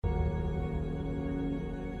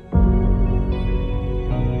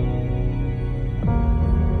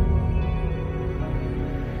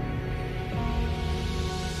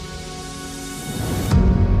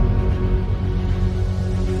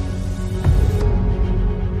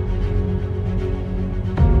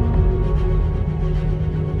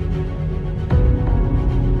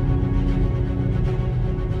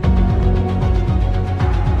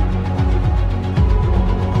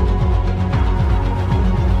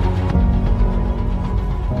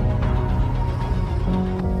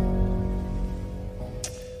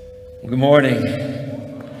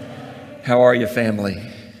morning. How are you, family?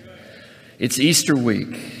 It's Easter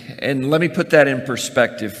week, and let me put that in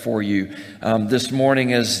perspective for you. This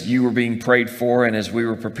morning, as you were being prayed for and as we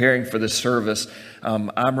were preparing for the service,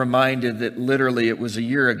 I'm reminded that literally it was a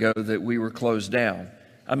year ago that we were closed down.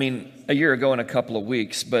 I mean, a year ago in a couple of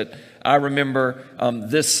weeks, but I remember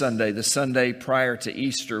this Sunday, the Sunday prior to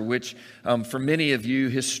Easter, which for many of you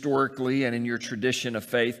historically and in your tradition of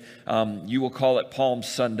faith, you will call it Palm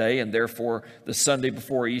Sunday, and therefore the Sunday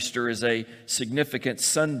before Easter is a significant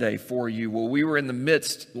Sunday for you. Well, we were in the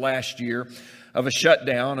midst last year of a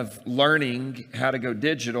shutdown, of learning how to go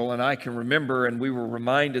digital, and I can remember, and we were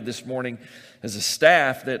reminded this morning as a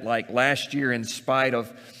staff that like last year, in spite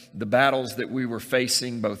of the battles that we were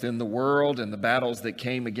facing both in the world and the battles that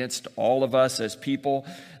came against all of us as people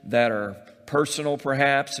that are personal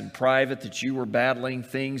perhaps and private, that you were battling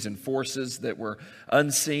things and forces that were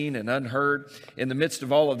unseen and unheard. In the midst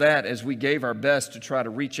of all of that, as we gave our best to try to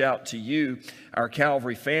reach out to you, our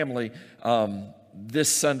Calvary family, this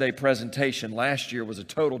Sunday presentation last year was a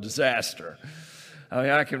total disaster. I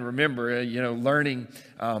mean, I can remember, learning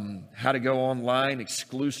how to go online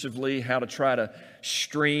exclusively, how to try to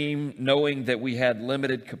stream, knowing that we had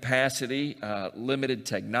limited capacity, limited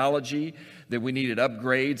technology, that we needed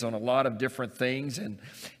upgrades on a lot of different things,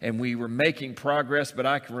 and we were making progress. But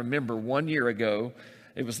I can remember 1 year ago,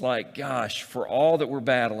 it was like, gosh, for all that we're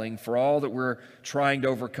battling, for all that we're trying to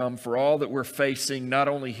overcome, for all that we're facing, not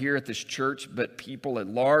only here at this church, but people at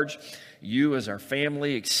large, you as our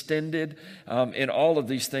family extended, in all of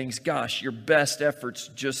these things, gosh, your best efforts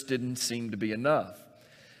just didn't seem to be enough.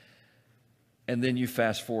 And then you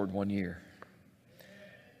fast forward 1 year.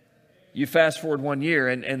 You fast forward 1 year,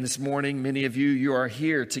 and this morning, many of you are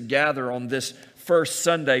here to gather on this first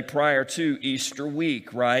Sunday prior to Easter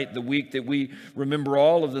week, right? The week that we remember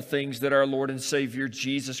all of the things that our Lord and Savior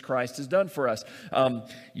Jesus Christ has done for us.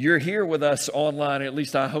 You're here with us online, at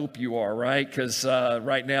least I hope you are, right? Because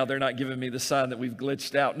right now they're not giving me the sign that we've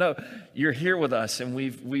glitched out. No, you're here with us, and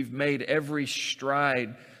we've made every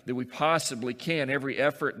stride that we possibly can, every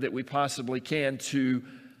effort that we possibly can to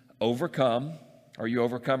overcome. Are you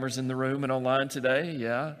overcomers in the room and online today?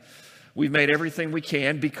 Yeah. We've made everything we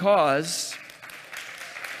can because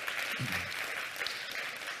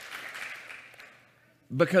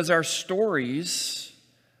our stories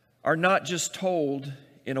are not just told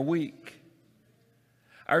in a week.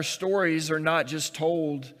 Our stories are not just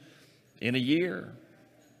told in a year.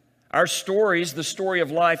 Our stories, the story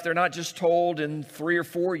of life, they're not just told in 3 or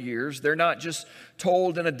 4 years. They're not just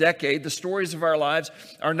told in a decade. The stories of our lives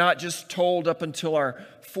are not just told up until our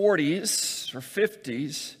 40s or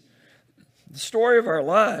 50s. The story of our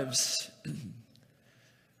lives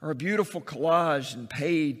are a beautiful collage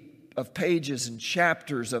of pages and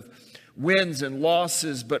chapters of wins and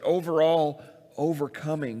losses, but overall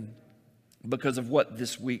overcoming because of what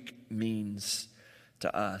this week means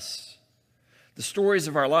to us. The stories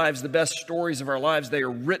of our lives, the best stories of our lives, they are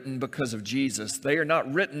written because of Jesus. They are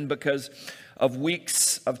not written because of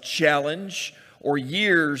weeks of challenge or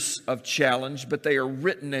years of challenge, but they are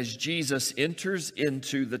written as Jesus enters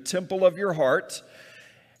into the temple of your heart.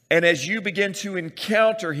 And as you begin to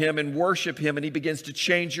encounter Him and worship Him, and He begins to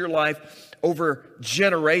change your life over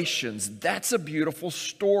generations, that's a beautiful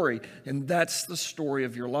story. And that's the story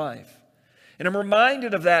of your life. And I'm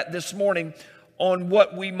reminded of that this morning on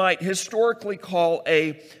what we might historically call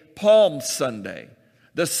a Palm Sunday,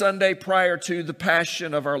 the Sunday prior to the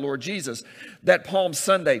Passion of our Lord Jesus, that Palm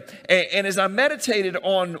Sunday. And as I meditated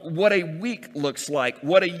on what a week looks like,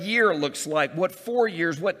 what a year looks like, what 4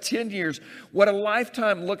 years, what 10 years, what a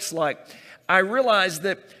lifetime looks like, I realized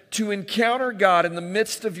that to encounter God in the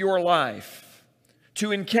midst of your life,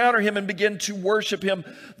 to encounter Him and begin to worship Him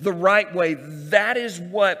the right way, that is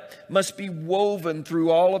what must be woven through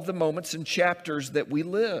all of the moments and chapters that we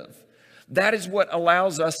live. That is what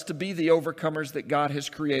allows us to be the overcomers that God has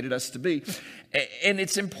created us to be. And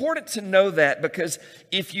it's important to know that, because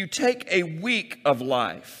if you take a week of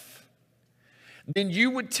life, then you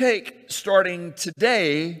would take, starting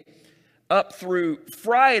today up through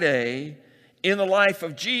Friday in the life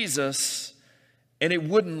of Jesus, and it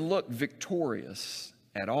wouldn't look victorious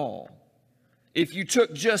at all. If you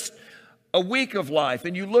took just a week of life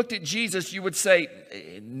and you looked at Jesus, you would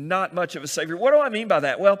say, not much of a Savior. What do I mean by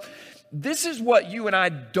that? Well, this is what you and I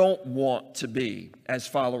don't want to be as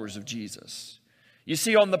followers of Jesus. You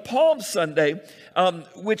see, on the Palm Sunday,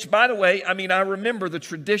 which, by the way, I remember the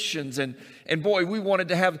traditions, and boy, we wanted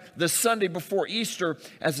to have the Sunday before Easter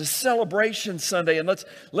as a celebration Sunday, and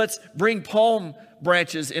let's bring palm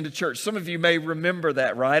branches into church. Some of you may remember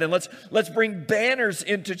that, right? And let's bring banners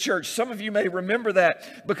into church. Some of you may remember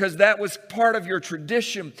that because that was part of your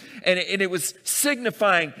tradition, and it was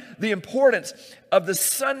signifying the importance of the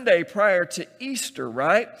Sunday prior to Easter,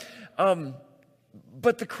 right?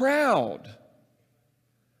 But the crowd,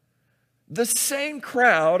 the same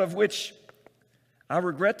crowd of which I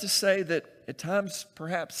regret to say that at times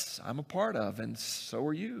perhaps I'm a part of, and so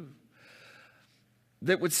are you,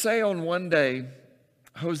 that would say on one day,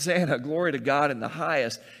 Hosanna, glory to God in the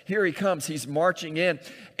highest. Here he comes, he's marching in,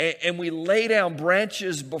 and we lay down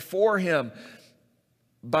branches before him.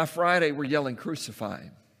 By Friday, we're yelling, crucify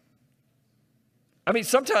him.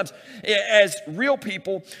 Sometimes as real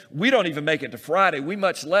people, we don't even make it to Friday. We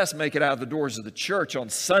much less make it out of the doors of the church on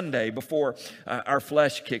Sunday before our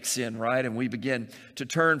flesh kicks in, right? And we begin to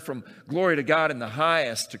turn from glory to God in the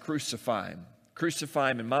highest to crucify him.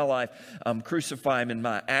 Crucify him in my life, crucify him in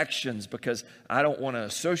my actions because I don't want to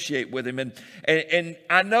associate with him. And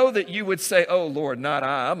I know that you would say, oh Lord, not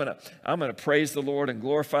I. I'm gonna praise the Lord and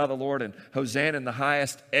glorify the Lord and Hosanna in the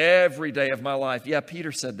highest every day of my life. Yeah,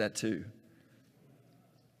 Peter said that too.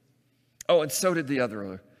 Oh, and so did the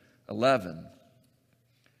other 11.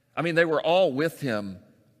 They were all with him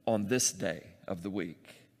on this day of the week.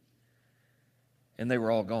 And they were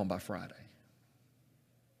all gone by Friday.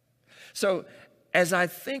 So as I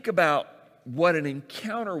think about what an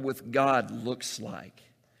encounter with God looks like,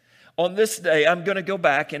 on this day, I'm going to go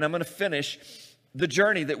back and I'm going to finish the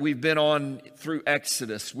journey that we've been on through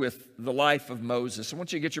Exodus with the life of Moses. I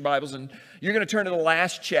want you to get your Bibles and you're going to turn to the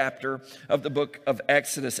last chapter of the book of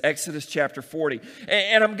Exodus, Exodus chapter 40.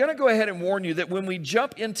 And I'm going to go ahead and warn you that when we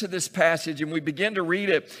jump into this passage and we begin to read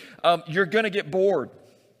it, you're going to get bored.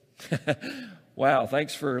 Wow,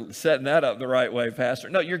 thanks for setting that up the right way, Pastor.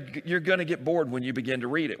 No, you're going to get bored when you begin to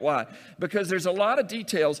read it. Why? Because there's a lot of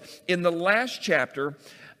details in the last chapter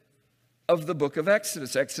of the book of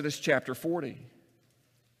Exodus, Exodus chapter 40.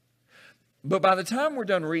 But by the time we're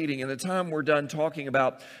done reading and the time we're done talking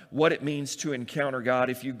about what it means to encounter God,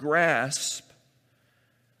 if you grasp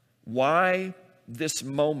why this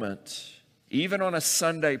moment, even on a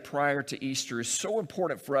Sunday prior to Easter, is so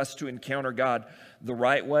important for us to encounter God the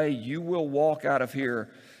right way, you will walk out of here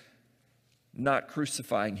not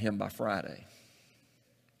crucifying him by Friday.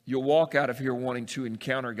 You'll walk out of here wanting to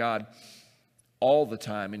encounter God all the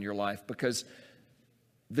time in your life, because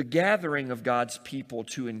the gathering of God's people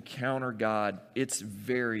to encounter God, it's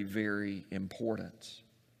very, very important.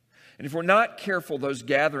 And if we're not careful, those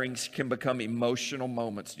gatherings can become emotional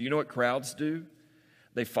moments. Do you know what crowds do?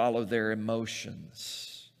 They follow their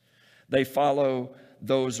emotions. They follow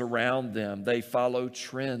those around them. They follow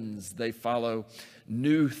trends. They follow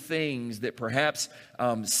new things that perhaps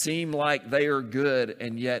seem like they are good,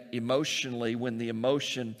 and yet emotionally, when the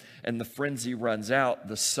emotion and the frenzy runs out,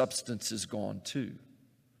 the substance is gone too.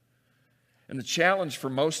 And the challenge for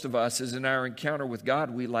most of us is in our encounter with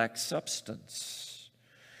God, we lack substance.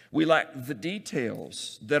 We lack the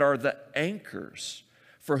details that are the anchors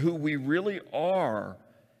for who we really are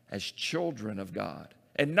as children of God,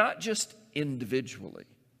 and not just individually.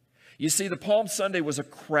 You see, the Palm Sunday was a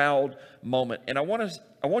crowd moment, and I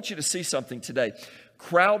want you to see something today.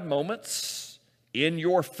 Crowd moments in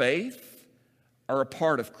your faith are a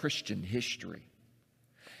part of Christian history.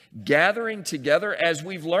 Gathering together, as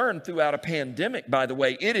we've learned throughout a pandemic, by the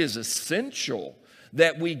way, it is essential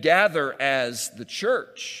that we gather as the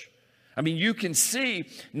church. You can see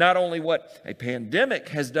not only what a pandemic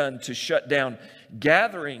has done to shut down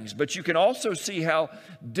gatherings, but you can also see how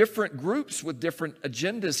different groups with different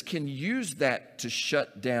agendas can use that to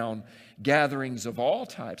shut down gatherings of all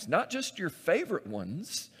types, not just your favorite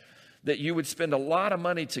ones that you would spend a lot of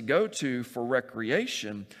money to go to for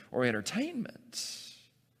recreation or entertainment,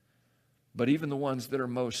 but even the ones that are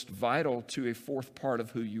most vital to a fourth part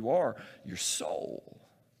of who you are, your soul.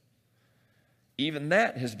 Even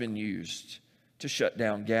that has been used to shut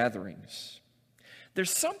down gatherings. There's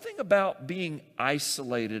something about being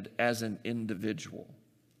isolated as an individual.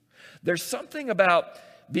 There's something about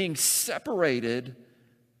being separated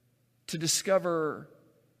to discover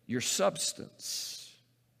your substance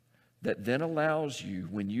that then allows you,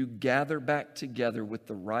 when you gather back together with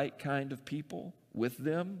the right kind of people with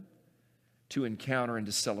them, to encounter and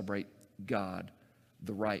to celebrate God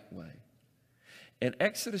the right way. And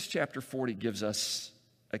Exodus chapter 40 gives us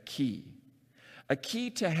a key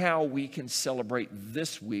to how we can celebrate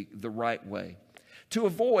this week the right way, to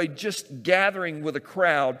avoid just gathering with a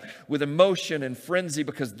crowd with emotion and frenzy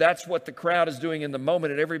because that's what the crowd is doing in the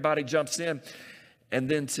moment and everybody jumps in, and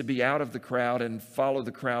then to be out of the crowd and follow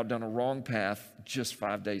the crowd down a wrong path just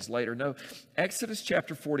 5 days later. No, Exodus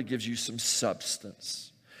chapter 40 gives you some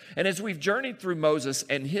substance. And as we've journeyed through Moses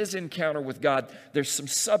and his encounter with God, there's some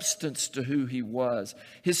substance to who he was.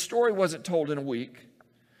 His story wasn't told in a week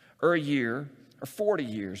or a year or 40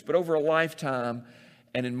 years, but over a lifetime.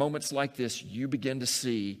 And in moments like this, you begin to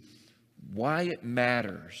see why it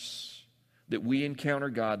matters that we encounter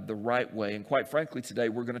God the right way. And quite frankly, today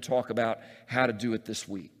we're going to talk about how to do it this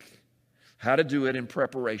week, how to do it in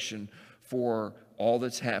preparation for all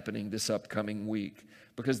that's happening this upcoming week.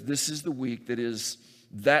 Because this is the week that is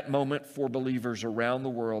that moment for believers around the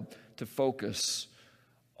world to focus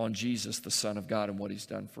on Jesus, the Son of God, and what he's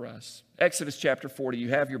done for us. Exodus chapter 40, you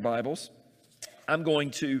have your Bibles. I'm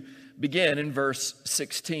going to begin in verse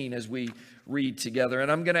 16 as we read together.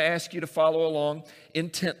 And I'm going to ask you to follow along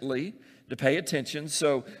intently, to pay attention.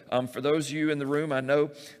 So for those of you in the room, I know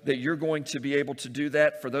that you're going to be able to do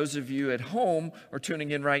that. For those of you at home or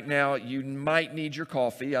tuning in right now, you might need your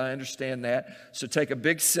coffee. I understand that. So take a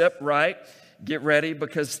big sip, right? Get ready,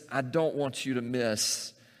 because I don't want you to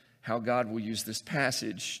miss how God will use this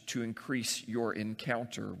passage to increase your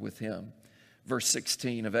encounter with him. Verse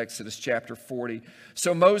 16 of Exodus chapter 40.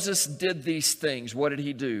 So Moses did these things. What did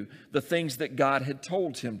he do? The things that God had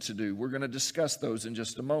told him to do. We're going to discuss those in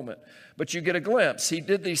just a moment. But you get a glimpse. He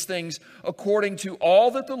did these things according to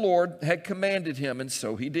all that the Lord had commanded him, and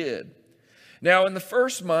so he did. Now in the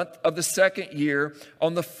first month of the second year,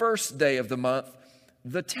 on the first day of the month,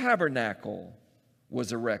 the tabernacle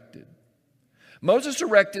was erected. Moses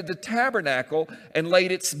erected the tabernacle and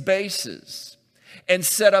laid its bases, and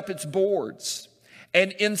set up its boards,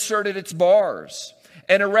 and inserted its bars,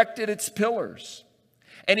 and erected its pillars.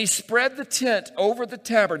 And he spread the tent over the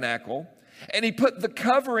tabernacle, and he put the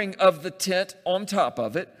covering of the tent on top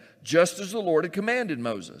of it, just as the Lord had commanded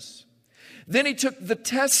Moses. Then he took the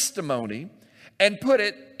testimony and put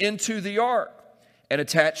it into the ark, and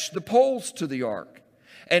attached the poles to the ark.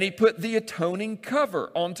 And he put the atoning cover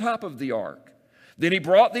on top of the ark. Then he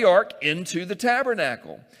brought the ark into the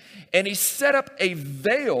tabernacle, and he set up a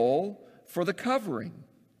veil for the covering.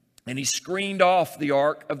 And he screened off the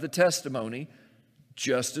ark of the testimony,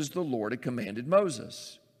 just as the Lord had commanded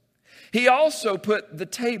Moses. He also put the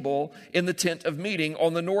table in the tent of meeting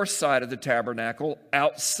on the north side of the tabernacle,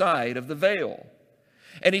 outside of the veil.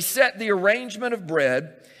 And he set the arrangement of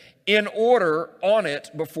bread in order on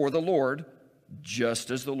it before the Lord, just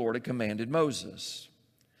as the Lord had commanded Moses.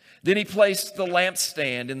 Then he placed the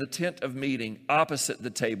lampstand in the tent of meeting opposite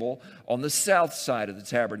the table on the south side of the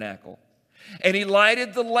tabernacle. And he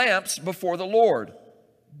lighted the lamps before the Lord,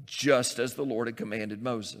 just as the Lord had commanded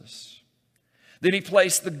Moses. Then he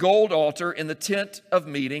placed the gold altar in the tent of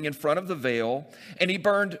meeting in front of the veil, and he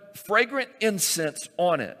burned fragrant incense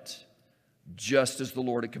on it, just as the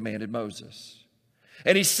Lord had commanded Moses.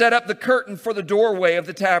 And he set up the curtain for the doorway of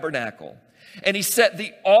the tabernacle. And he set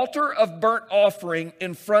the altar of burnt offering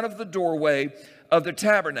in front of the doorway of the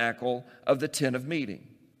tabernacle of the tent of meeting.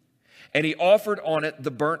 And he offered on it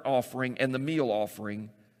the burnt offering and the meal offering,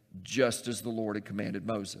 just as the Lord had commanded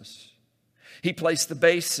Moses. He placed the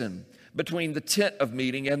basin between the tent of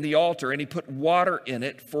meeting and the altar, and he put water in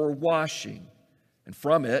it for washing. And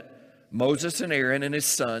from it, Moses and Aaron and his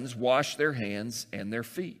sons washed their hands and their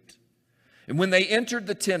feet. And when they entered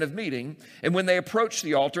the tent of meeting, and when they approached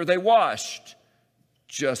the altar, they washed,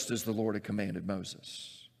 just as the Lord had commanded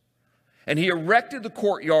Moses. And he erected the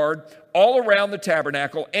courtyard all around the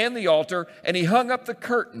tabernacle and the altar, and he hung up the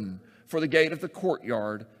curtain for the gate of the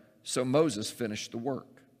courtyard. So Moses finished the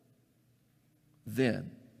work.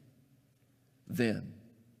 Then,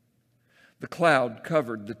 the cloud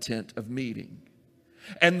covered the tent of meeting,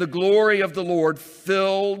 and the glory of the Lord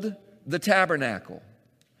filled the tabernacle.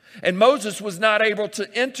 And Moses was not able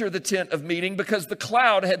to enter the tent of meeting because the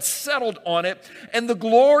cloud had settled on it, and the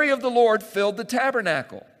glory of the Lord filled the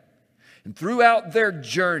tabernacle. And throughout their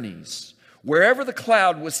journeys, whenever the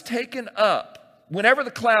cloud was taken up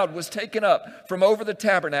from over the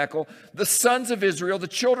tabernacle, the sons of Israel, the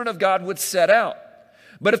children of God, would set out.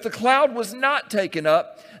 But if the cloud was not taken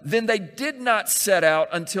up, then they did not set out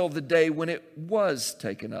until the day when it was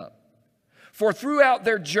taken up. For throughout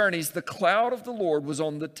their journeys, the cloud of the Lord was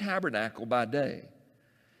on the tabernacle by day,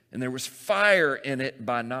 and there was fire in it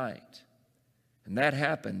by night. And that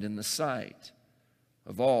happened in the sight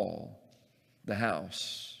of all the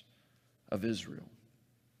house of Israel.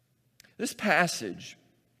 This passage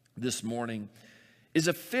this morning is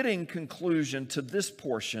a fitting conclusion to this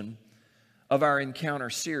portion of our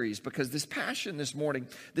Encounter series, because this passage this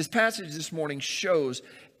morning shows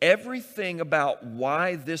everything about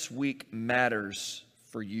why this week matters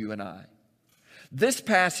for you and I. This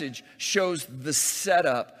passage shows the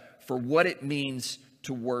setup for what it means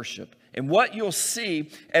to worship. And what you'll see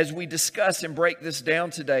as we discuss and break this down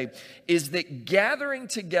today is that gathering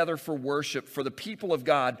together for worship for the people of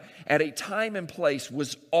God at a time and place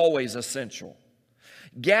was always essential.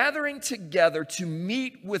 Gathering together to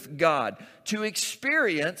meet with God, to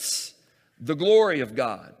experience the glory of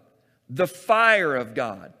God, the fire of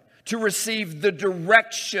God, to receive the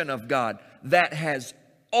direction of God, that has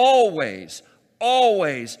always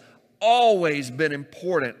been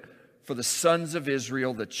important for the sons of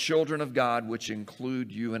Israel, the children of God, which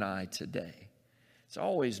include you and I today. It's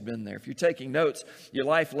always been there. If you're taking notes, your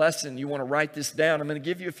life lesson, you want to write this down. I'm going to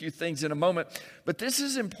give you a few things in a moment. But this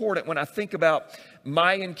is important when I think about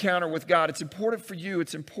my encounter with God. It's important for you.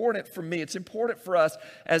 It's important for me. It's important for us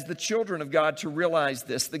as the children of God to realize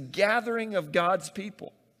this. The gathering of God's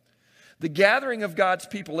people. The gathering of God's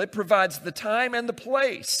people. It provides the time and the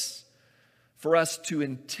place for us to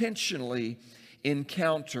intentionally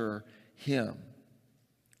encounter Him.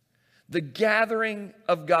 The gathering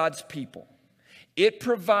of God's people. It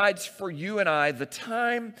provides for you and I the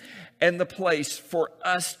time and the place for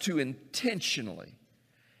us to intentionally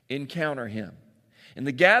encounter Him. And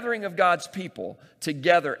the gathering of God's people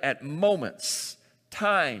together at moments,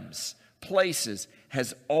 times, places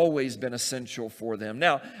has always been essential for them.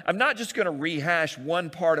 Now, I'm not just going to rehash one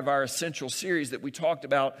part of our essential series that we talked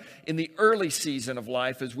about in the early season of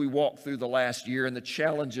life as we walked through the last year and the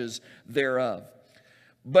challenges thereof.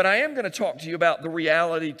 But I am going to talk to you about the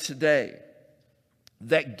reality today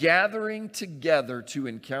that gathering together to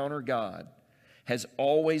encounter God has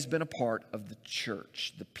always been a part of the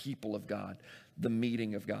church, the people of God, the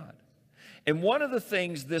meeting of God. And one of the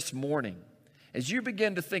things this morning, as you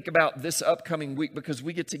begin to think about this upcoming week, because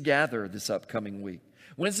we get to gather this upcoming week.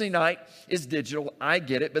 Wednesday night is digital, I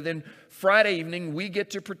get it, but then Friday evening we get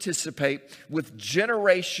to participate with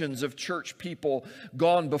generations of church people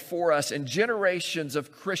gone before us and generations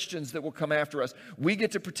of Christians that will come after us. We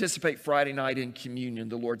get to participate Friday night in communion,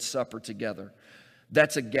 the Lord's Supper together.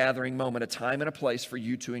 That's a gathering moment, a time and a place for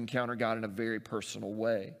you to encounter God in a very personal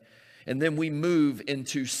way. And then we move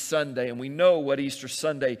into Sunday, and we know what Easter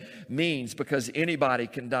Sunday means because anybody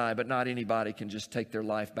can die, but not anybody can just take their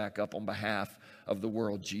life back up on behalf of the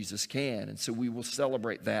world. Jesus can. And so we will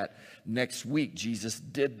celebrate that next week. Jesus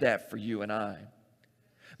did that for you and I.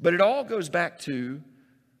 But it all goes back to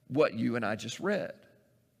what you and I just read.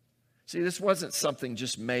 See, this wasn't something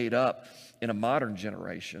just made up in a modern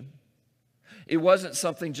generation. It wasn't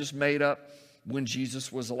something just made up when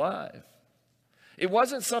Jesus was alive. It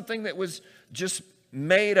wasn't something that was just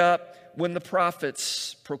made up when the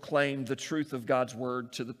prophets proclaimed the truth of God's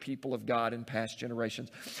word to the people of God in past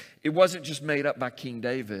generations. It wasn't just made up by King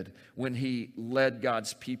David when he led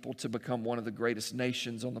God's people to become one of the greatest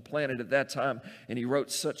nations on the planet at that time. And he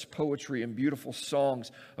wrote such poetry and beautiful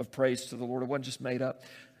songs of praise to the Lord. It wasn't just made up.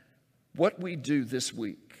 What we do this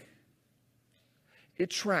week,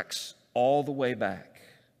 it tracks all the way back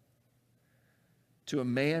to a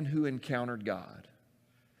man who encountered God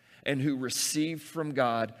and who received from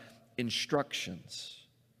God instructions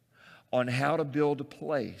on how to build a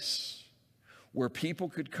place where people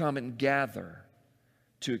could come and gather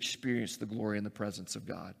to experience the glory and the presence of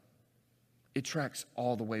God. It tracks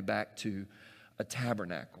all the way back to a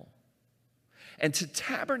tabernacle. And to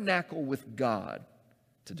tabernacle with God,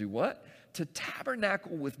 to do what? To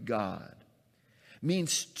tabernacle with God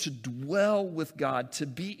means to dwell with God, to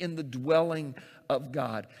be in the dwelling of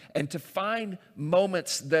God, and to find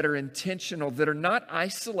moments that are intentional, that are not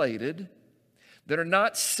isolated, that are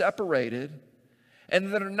not separated,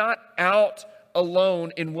 and that are not out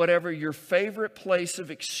alone in whatever your favorite place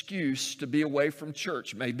of excuse to be away from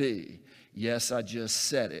church may be. Yes, I just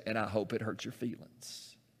said it, and I hope it hurt your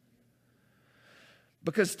feelings.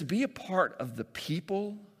 Because to be a part of the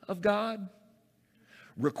people of God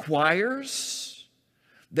requires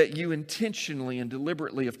that you intentionally and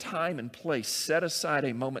deliberately of time and place set aside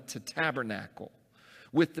a moment to tabernacle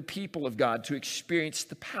with the people of God, to experience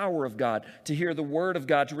the power of God, to hear the word of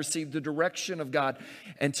God, to receive the direction of God,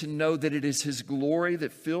 and to know that it is His glory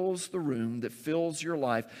that fills the room, that fills your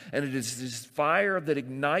life, and it is His fire that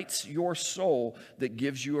ignites your soul that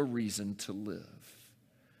gives you a reason to live,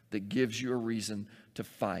 that gives you a reason to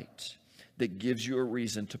fight, that gives you a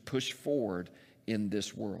reason to push forward in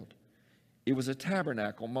this world. It was a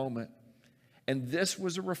tabernacle moment. And this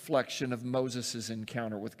was a reflection of Moses'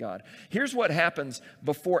 encounter with God. Here's what happens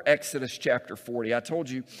before Exodus chapter 40. I told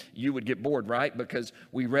you you would get bored, right? Because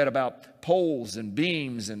we read about poles and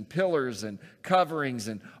beams and pillars and coverings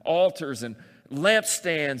and altars and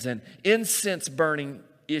lampstands and incense burning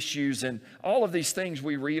issues and all of these things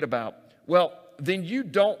we read about. Well, then you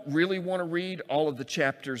don't really want to read all of the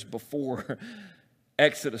chapters before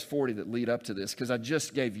Exodus 40 that lead up to this, because I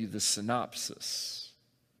just gave you the synopsis.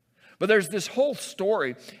 But there's this whole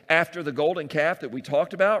story after the golden calf that we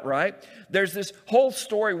talked about, right? There's this whole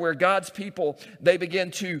story where God's people, they begin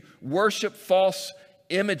to worship false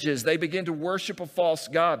images. They begin to worship a false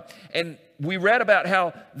god. And we read about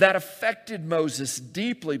how that affected Moses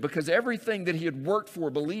deeply, because everything that he had worked for,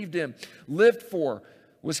 believed in, lived for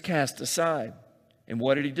was cast aside. And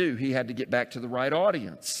what did he do? He had to get back to the right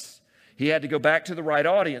audience. He had to go back to the right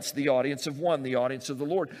audience, the audience of one, the audience of the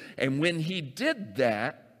Lord. And when he did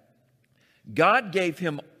that, God gave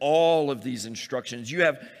him all of these instructions. You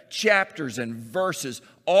have chapters and verses,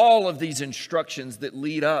 all of these instructions that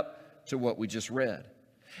lead up to what we just read.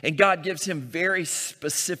 And God gives him very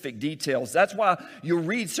specific details. That's why you'll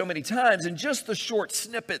read so many times. In just the short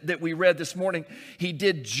snippet that we read this morning, he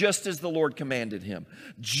did just as the Lord commanded him.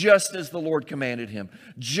 Just as the Lord commanded him.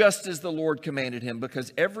 Just as the Lord commanded him.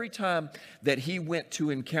 Because every time that he went to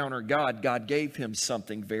encounter God, God gave him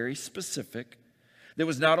something very specific that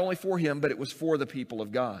was not only for him, but it was for the people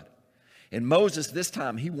of God. And Moses, this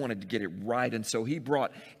time, he wanted to get it right. And so he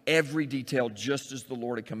brought every detail just as the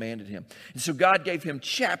Lord had commanded him. And so God gave him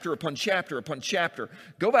chapter upon chapter upon chapter.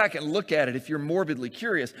 Go back and look at it if you're morbidly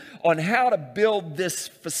curious on how to build this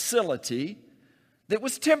facility that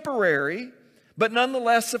was temporary, but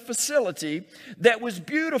nonetheless a facility that was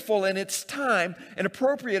beautiful in its time and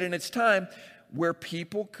appropriate in its time, where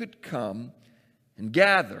people could come and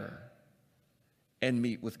gather and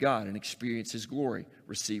meet with God and experience His glory,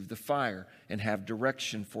 receive the fire, and have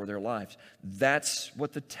direction for their lives. That's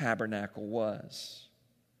what the tabernacle was.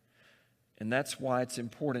 And that's why it's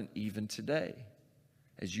important even today,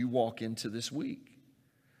 as you walk into this week,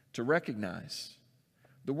 to recognize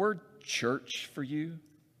the word church for you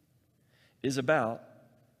is about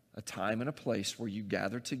a time and a place where you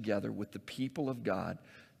gather together with the people of God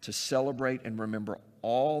to celebrate and remember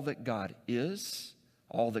all that God is,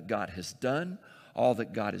 all that God has done, all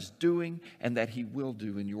that God is doing, and that He will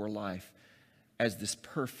do in your life as this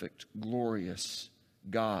perfect, glorious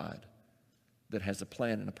God that has a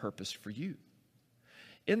plan and a purpose for you.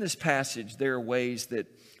 In this passage, there are ways that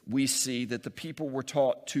we see that the people were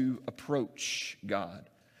taught to approach God.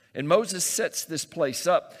 And Moses sets this place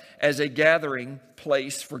up as a gathering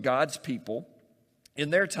place for God's people in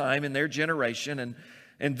their time, in their generation.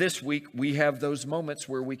 And this week, we have those moments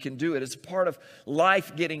where we can do it. It's a part of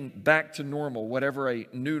life getting back to normal, whatever a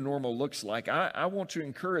new normal looks like. I want to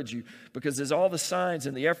encourage you, because as all the signs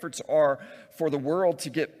and the efforts are for the world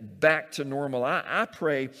to get back to normal, I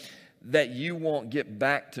pray that you won't get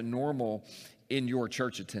back to normal in your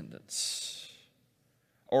church attendance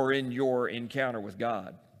or in your encounter with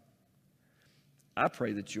God. I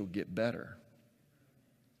pray that you'll get better.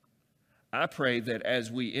 I pray that as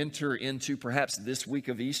we enter into perhaps this week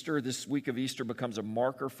of Easter becomes a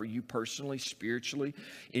marker for you personally, spiritually,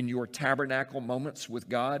 in your tabernacle moments with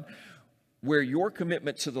God, where your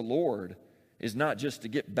commitment to the Lord is not just to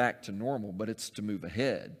get back to normal, but it's to move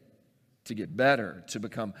ahead, to get better, to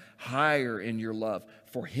become higher in your love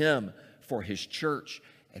for Him, for His church,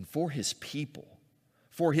 and for His people.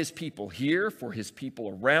 For His people here, for His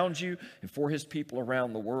people around you, and for His people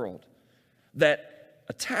around the world. That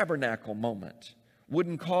a tabernacle moment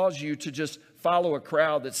wouldn't cause you to just follow a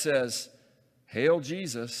crowd that says, "Hail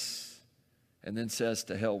Jesus," and then says,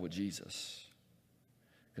 "To hell with Jesus."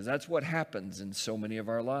 Because that's what happens in so many of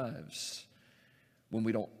our lives when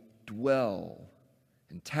we don't dwell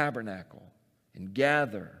and tabernacle and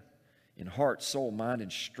gather in heart, soul, mind,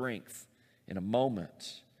 and strength in a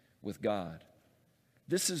moment with God.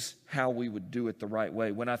 This is how we would do it the right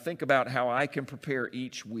way. When I think about how I can prepare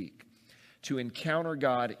each week to encounter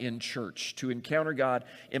God in church, to encounter God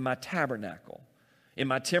in my tabernacle, in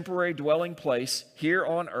my temporary dwelling place here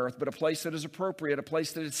on earth, but a place that is appropriate, a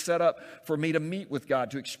place that is set up for me to meet with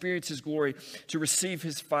God, to experience His glory, to receive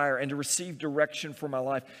His fire, and to receive direction for my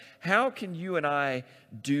life. How can you and I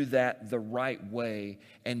do that the right way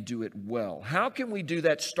and do it well? How can we do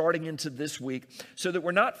that starting into this week so that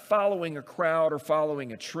we're not following a crowd or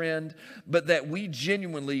following a trend, but that we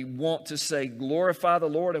genuinely want to say, glorify the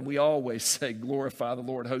Lord, and we always say, glorify the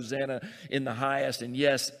Lord, Hosanna in the highest, and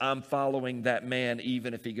yes, I'm following that man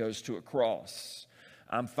even if he goes to a cross.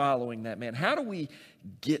 I'm following that man. How do we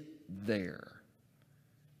get there?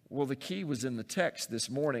 Well, the key was in the text this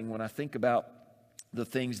morning when I think about the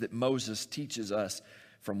things that Moses teaches us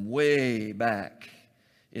from way back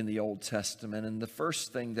in the Old Testament. And the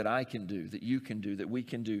first thing that I can do, that you can do, that we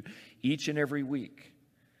can do each and every week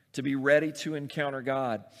to be ready to encounter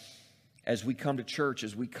God as we come to church,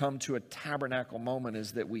 as we come to a tabernacle moment,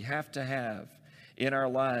 is that we have to have in our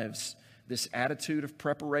lives this attitude of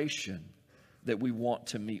preparation that we want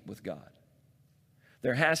to meet with God.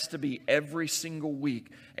 There has to be every single week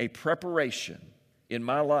a preparation in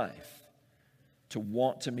my life to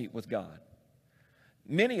want to meet with God.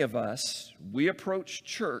 Many of us, we approach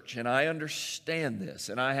church, and I understand this,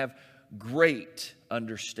 and I have great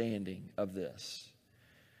understanding of this.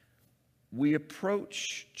 We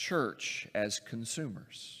approach church as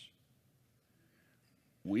consumers.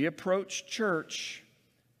 We approach church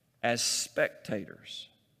as spectators.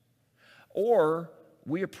 Or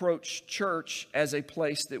we approach church as a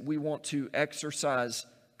place that we want to exercise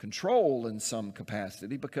control in some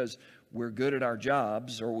capacity because we're good at our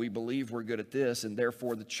jobs, or we believe we're good at this, and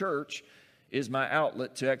therefore the church is my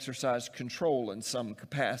outlet to exercise control in some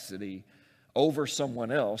capacity over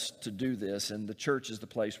someone else to do this, and the church is the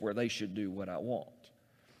place where they should do what I want.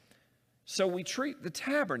 So we treat the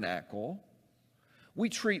tabernacle, we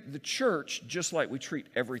treat the church just like we treat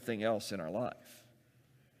everything else in our life.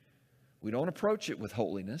 We don't approach it with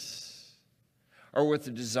holiness or with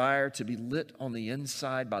the desire to be lit on the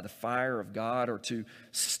inside by the fire of God, or to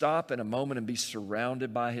stop in a moment and be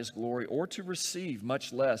surrounded by His glory, or to receive,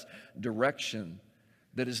 much less, direction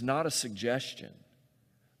that is not a suggestion,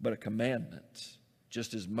 but a commandment,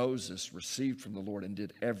 just as Moses received from the Lord and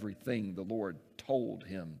did everything the Lord told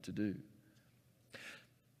him to do.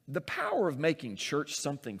 The power of making church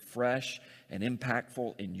something fresh and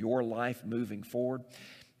impactful in your life moving forward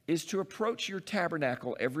is to approach your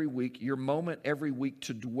tabernacle every week, your moment every week,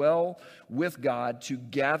 to dwell with God, to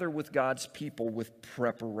gather with God's people with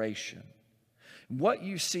preparation. What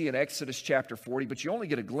you see in Exodus chapter 40, but you only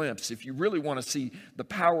get a glimpse. If you really want to see the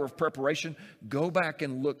power of preparation, go back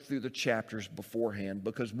and look through the chapters beforehand,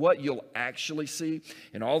 because what you'll actually see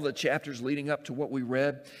in all the chapters leading up to what we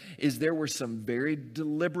read is there were some very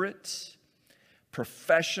deliberate,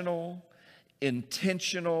 professional,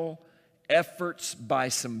 intentional efforts by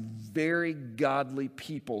some very godly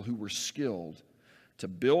people who were skilled to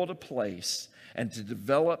build a place and to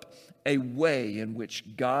develop a way in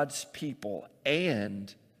which God's people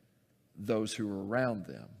and those who were around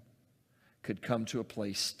them could come to a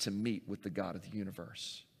place to meet with the God of the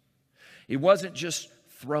universe. It wasn't just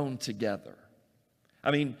thrown together.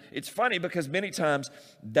 I mean, it's funny because many times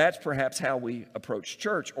that's perhaps how we approach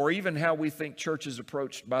church, or even how we think church is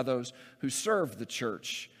approached by those who serve the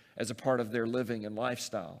church as a part of their living and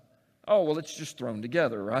lifestyle. Oh, well, it's just thrown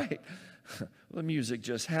together, right? The music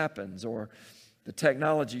just happens, or the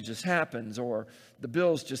technology just happens, or the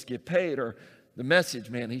bills just get paid, or the message,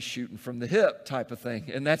 man, he's shooting from the hip type of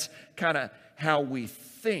thing. And that's kind of how we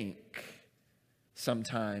think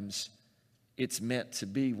sometimes it's meant to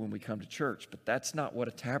be when we come to church. But that's not what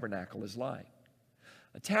a tabernacle is like.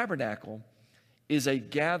 A tabernacle is a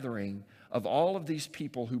gathering of all of these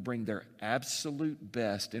people who bring their absolute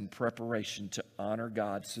best in preparation to honor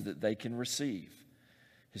God so that they can receive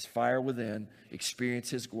His fire within, experience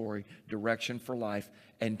His glory, direction for life,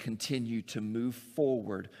 and continue to move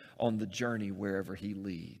forward on the journey wherever He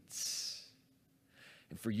leads.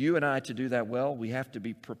 And for you and I to do that well, we have to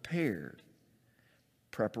be prepared.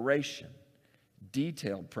 Preparation,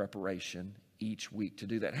 detailed preparation each week to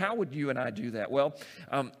do that. How would you and I do that? Well,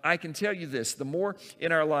 I can tell you this: the more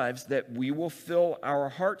in our lives that we will fill our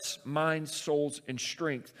hearts, minds, souls, and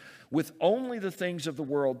strength with only the things of the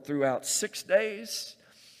world throughout 6 days,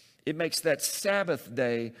 it makes that Sabbath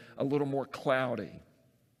day a little more cloudy.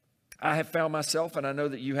 I have found myself, and I know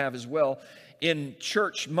that you have as well, in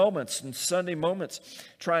church moments and Sunday moments,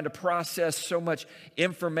 trying to process so much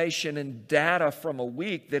information and data from a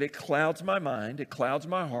week that it clouds my mind, it clouds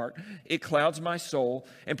my heart, it clouds my soul,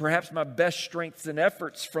 and perhaps my best strengths and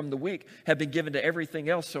efforts from the week have been given to everything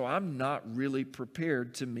else, so I'm not really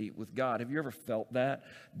prepared to meet with God. Have you ever felt that?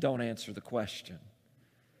 Don't answer the question.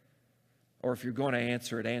 Or if you're going to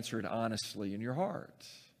answer it honestly in your heart.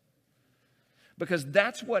 Because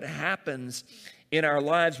that's what happens in our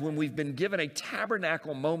lives when we've been given a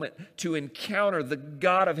tabernacle moment to encounter the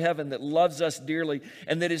God of heaven that loves us dearly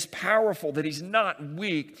and that is powerful, that He's not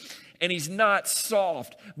weak and He's not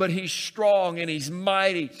soft, but He's strong and He's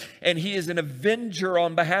mighty, and He is an avenger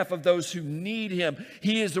on behalf of those who need Him.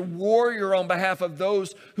 He is a warrior on behalf of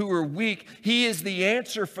those who are weak. He is the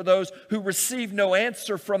answer for those who receive no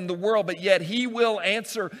answer from the world, but yet He will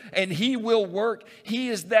answer and He will work. He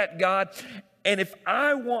is that God. And if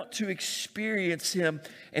I want to experience Him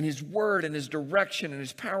and His Word and His direction and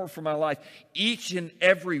His power for my life each and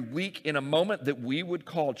every week in a moment that we would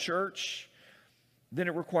call church, then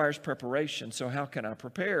it requires preparation. So how can I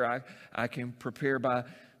prepare? I can prepare by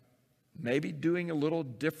maybe doing a little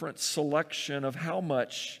different selection of how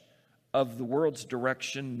much of the world's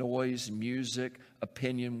direction, noise, music,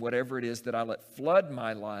 opinion, whatever it is that I let flood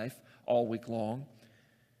my life all week long,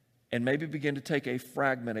 and maybe begin to take a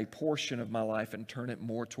fragment, a portion of my life, and turn it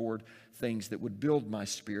more toward things that would build my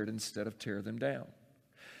spirit instead of tear them down.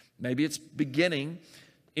 Maybe it's beginning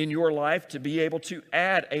in your life to be able to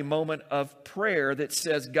add a moment of prayer that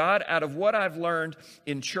says, God, out of what I've learned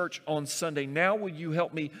in church on Sunday, now will you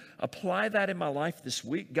help me apply that in my life this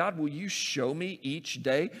week? God, will you show me each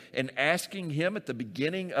day? And asking Him at the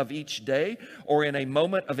beginning of each day or in a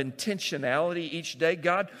moment of intentionality each day,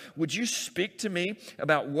 God, would you speak to me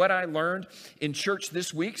about what I learned in church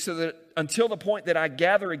this week so that until the point that I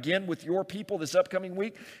gather again with your people this upcoming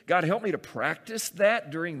week, God, help me to practice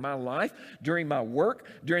that during my life, during my work,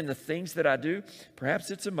 during the things that I do.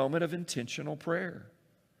 Perhaps it's a moment of intentional prayer.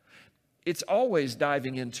 It's always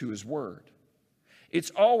diving into His Word. It's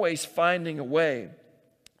always finding a way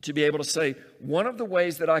to be able to say, one of the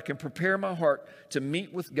ways that I can prepare my heart to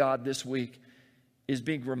meet with God this week is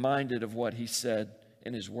being reminded of what He said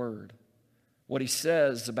in His Word. What He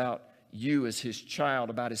says about you as His child,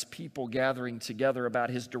 about His people gathering together, about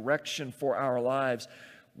His direction for our lives.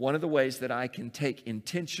 One of the ways that I can take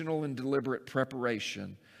intentional and deliberate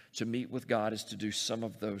preparation to meet with God is to do some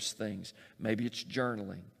of those things. Maybe it's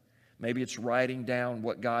journaling. Maybe it's writing down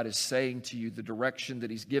what God is saying to you, the direction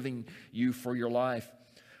that He's giving you for your life.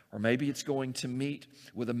 Or maybe it's going to meet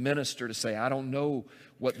with a minister to say, I don't know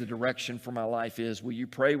what the direction for my life is. Will you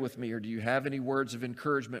pray with me? Or do you have any words of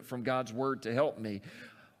encouragement from God's Word to help me?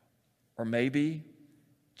 Or maybe,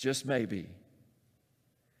 just maybe,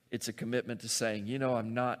 it's a commitment to saying, you know,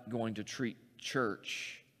 I'm not going to treat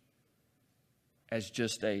church as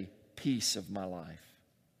just a piece of my life,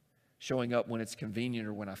 showing up when it's convenient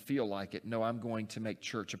or when I feel like it. No, I'm going to make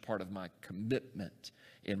church a part of my commitment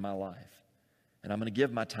in my life. And I'm going to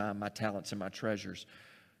give my time, my talents, and my treasures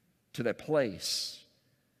to that place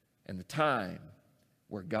and the time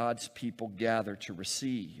where God's people gather to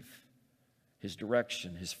receive His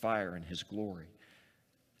direction, His fire, and His glory.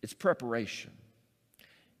 It's preparation.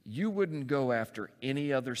 You wouldn't go after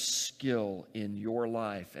any other skill in your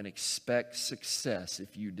life and expect success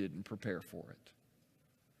if you didn't prepare for it.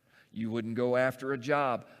 You wouldn't go after a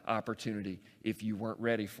job opportunity if you weren't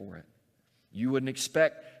ready for it. You wouldn't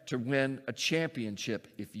expect to win a championship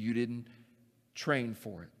if you didn't train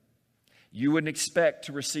for it. You wouldn't expect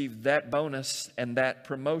to receive that bonus and that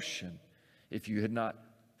promotion if you had not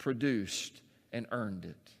produced and earned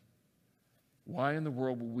it. Why in the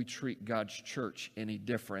world would we treat God's church any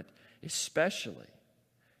different, especially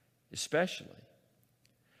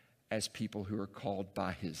as people who are called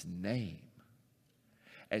by His name,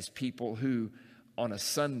 as people who on a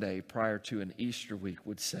Sunday prior to an Easter week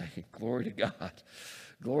would say, glory to God,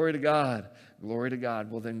 glory to God, glory to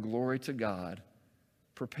God. Well then, glory to God.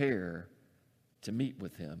 Prepare to meet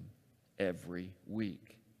with Him every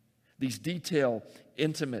week. These detailed,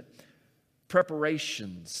 intimate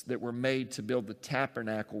preparations that were made to build the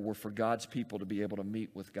tabernacle were for God's people to be able to meet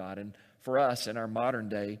with God. And for us in our modern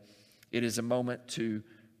day, it is a moment to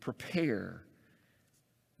prepare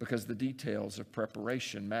because the details of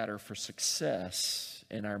preparation matter for success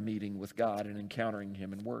in our meeting with God and encountering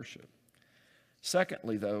Him in worship.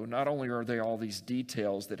 Secondly, though, not only are there all these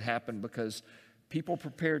details that happen because people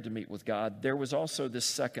prepared to meet with God, there was also this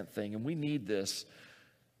second thing, and we need this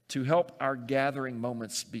to help our gathering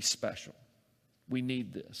moments be special. We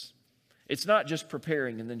need this. It's not just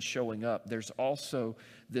preparing and then showing up. There's also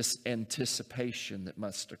this anticipation that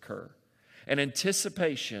must occur. An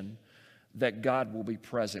anticipation that God will be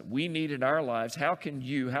present. We need in our lives, how can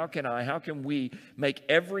we make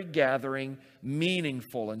every gathering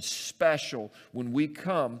meaningful and special when we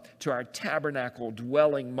come to our tabernacle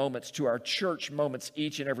dwelling moments, to our church moments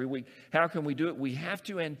each and every week? How can we do it? We have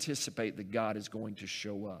to anticipate that God is going to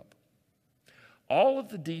show up. All of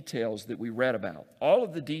the details that we read about, all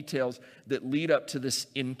of the details that lead up to this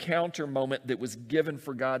encounter moment that was given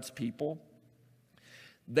for God's people,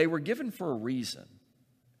 they were given for a reason.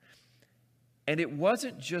 And it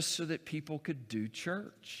wasn't just so that people could do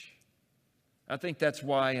church. I think that's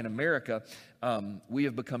why in America we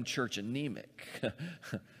have become church anemic.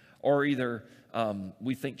 Or either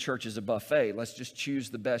we think church is a buffet. Let's just choose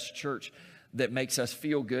the best church that makes us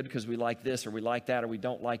feel good because we like this or we like that or we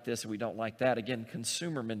don't like this or we don't like that. Again,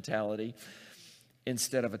 consumer mentality.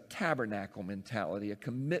 instead of a tabernacle mentality, a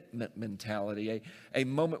commitment mentality, a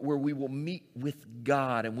moment where we will meet with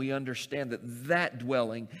God and we understand that that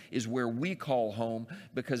dwelling is where we call home,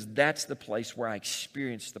 because that's the place where I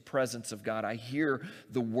experience the presence of God. I hear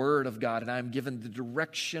the Word of God, and I'm given the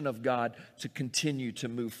direction of God to continue to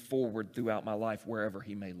move forward throughout my life wherever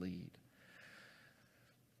He may lead.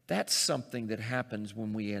 That's something that happens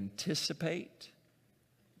when we anticipate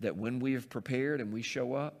that when we have prepared and we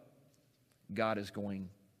show up, God is going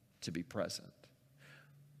to be present.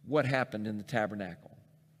 What happened in the tabernacle?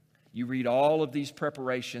 You read all of these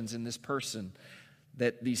preparations in this person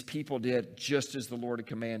that these people did just as the Lord had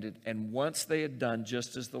commanded. And once they had done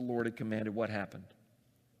just as the Lord had commanded, what happened?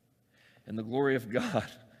 And the glory of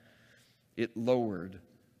God, it lowered.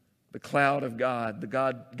 The cloud of God,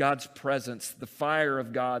 God's presence, the fire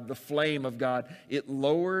of God, the flame of God, it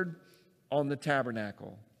lowered on the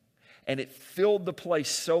tabernacle. And it filled the place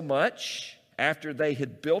so much after they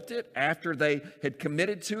had built it, after they had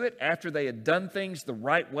committed to it, after they had done things the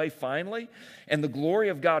right way finally. And the glory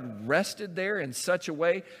of God rested there in such a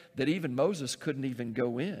way that even Moses couldn't even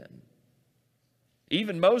go in.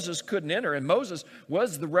 Even Moses couldn't enter. And Moses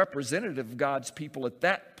was the representative of God's people at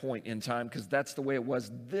that point in time, because that's the way it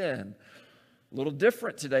was then. A little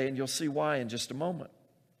different today, and you'll see why in just a moment.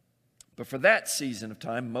 But for that season of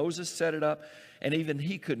time, Moses set it up, and even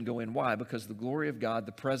he couldn't go in. Why? Because the glory of God,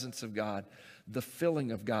 the presence of God, the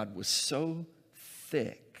filling of God was so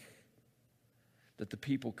thick that the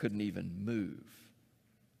people couldn't even move.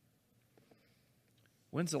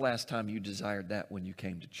 When's the last time you desired that when you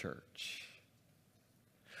came to church?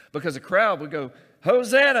 Because a crowd would go,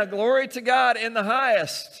 Hosanna, glory to God in the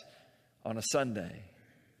highest, on a Sunday.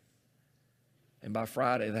 And by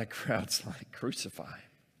Friday, that crowd's like, crucify him.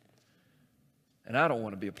 And I don't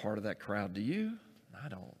want to be a part of that crowd. Do you? I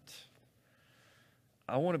don't.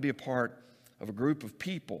 I want to be a part of a group of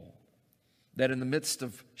people that in the midst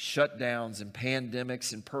of shutdowns and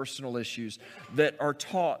pandemics and personal issues that are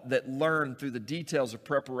taught, that learn through the details of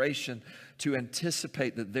preparation to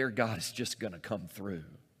anticipate that their God is just going to come through.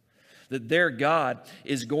 That their God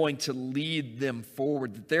is going to lead them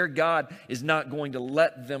forward. That their God is not going to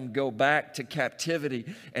let them go back to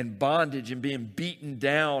captivity and bondage and being beaten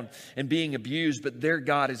down and being abused. But their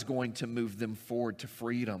God is going to move them forward to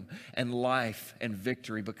freedom and life and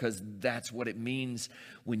victory, because that's what it means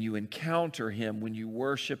when you encounter Him, when you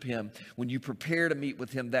worship Him, when you prepare to meet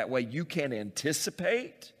with Him that way. You can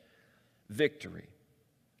anticipate victory.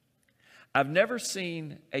 I've never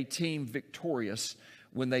seen a team victorious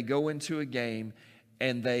when they go into a game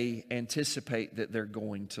and they anticipate that they're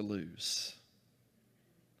going to lose.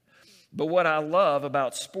 But what I love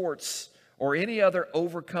about sports or any other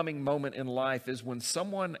overcoming moment in life is when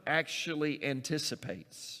someone actually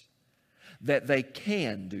anticipates that they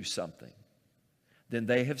can do something, then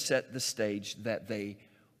they have set the stage that they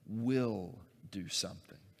will do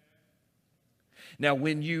something. Now,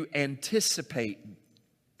 when you anticipate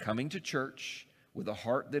coming to church with a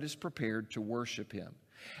heart that is prepared to worship Him,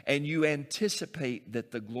 and you anticipate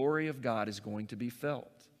that the glory of God is going to be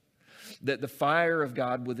felt, that the fire of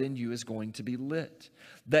God within you is going to be lit,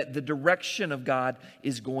 that the direction of God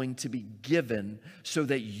is going to be given so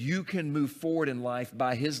that you can move forward in life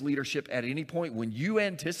by His leadership at any point. When you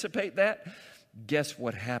anticipate that, guess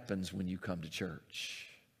what happens when you come to church?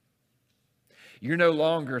 You're no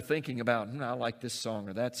longer thinking about, I like this song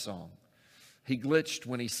or that song. He glitched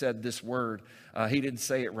when he said this word. He didn't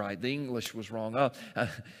say it right. The English was wrong.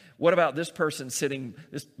 What about this person sitting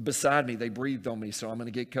beside me? They breathed on me, so I'm going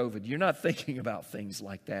to get COVID. You're not thinking about things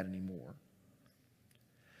like that anymore.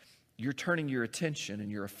 You're turning your attention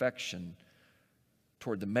and your affection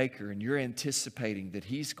toward the Maker, and you're anticipating that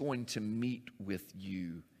He's going to meet with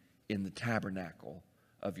you in the tabernacle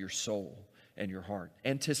of your soul and your heart.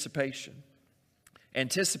 Anticipation.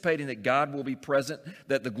 Anticipating that God will be present,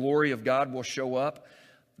 that the glory of God will show up.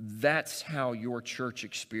 That's how your church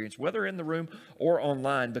experience, whether in the room or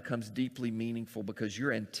online, becomes deeply meaningful, because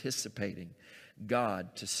you're anticipating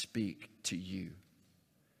God to speak to you.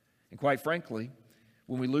 And quite frankly,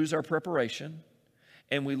 when we lose our preparation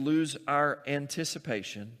and we lose our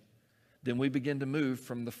anticipation, then we begin to move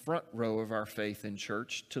from the front row of our faith in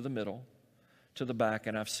church to the middle, to the back,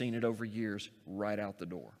 and I've seen it over years, right out the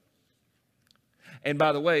door. And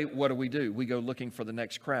by the way, what do? We go looking for the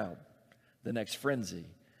next crowd, the next frenzy,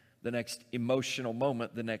 the next emotional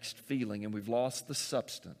moment, the next feeling, and we've lost the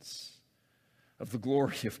substance of the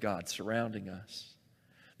glory of God surrounding us,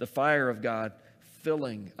 the fire of God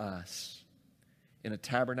filling us in a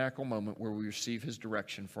tabernacle moment where we receive His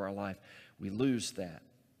direction for our life. We lose that.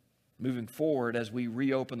 moving forward as we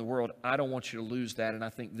reopen the world, I don't want you to lose that. And I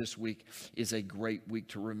think this week is a great week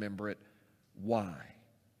to remember it. Why?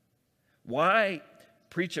 Why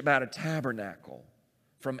preach about a tabernacle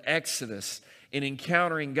from Exodus in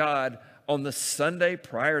encountering God on the Sunday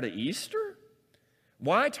prior to Easter?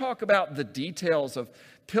 Why talk about the details of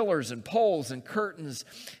pillars and poles and curtains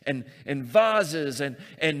and vases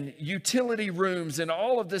and utility rooms and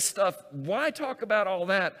all of this stuff? Why talk about all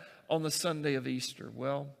that on the Sunday of Easter?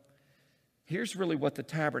 Well, here's really what the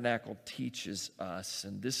tabernacle teaches us,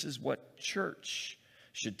 and this is what church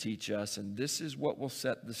should teach us, and this is what will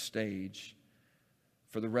set the stage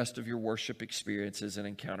for the rest of your worship experiences and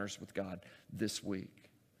encounters with God this week.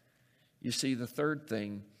 You see, the third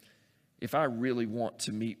thing, if I really want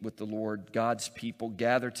to meet with the Lord, God's people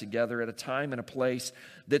gather together at a time and a place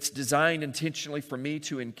that's designed intentionally for me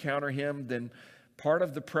to encounter Him, then part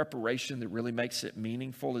of the preparation that really makes it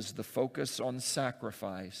meaningful is the focus on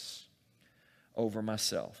sacrifice over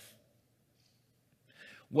myself.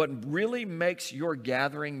 What really makes your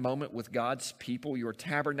gathering moment with God's people, your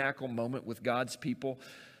tabernacle moment with God's people,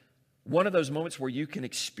 one of those moments where you can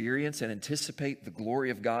experience and anticipate the glory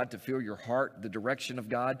of God, to feel your heart, the direction of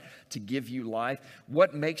God, to give you life.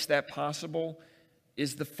 What makes that possible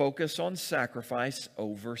is the focus on sacrifice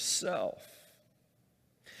over self.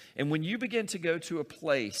 And when you begin to go to a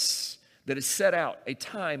place that is set out, a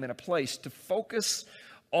time and a place to focus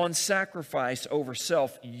on sacrifice over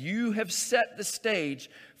self, you have set the stage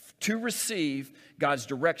to receive God's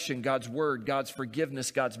direction, God's word, God's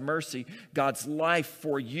forgiveness, God's mercy, God's life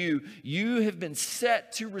for you. You have been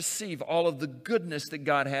set to receive all of the goodness that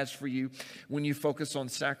God has for you when you focus on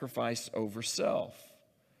sacrifice over self.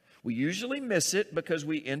 We usually miss it because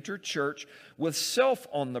we enter church with self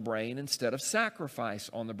on the brain instead of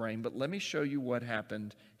sacrifice on the brain. But let me show you what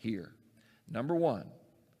happened here. Number one,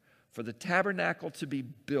 for the tabernacle to be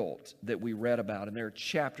built that we read about, and there are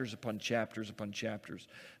chapters upon chapters upon chapters.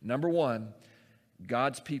 Number one,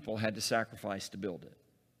 God's people had to sacrifice to build it.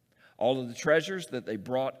 All of the treasures that they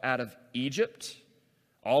brought out of Egypt,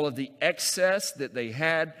 all of the excess that they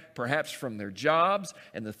had perhaps from their jobs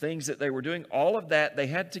and the things that they were doing, all of that, they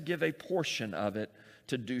had to give a portion of it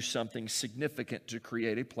to do something significant to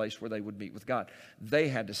create a place where they would meet with God. They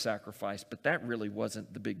had to sacrifice, but that really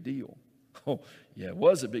wasn't the big deal. Oh, yeah, it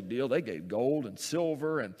was a big deal. They gave gold and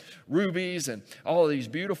silver and rubies and all of these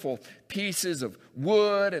beautiful pieces of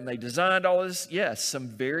wood, and they designed all this. Yes, some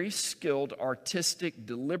very skilled, artistic,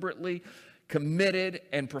 deliberately committed,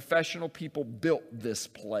 and professional people built this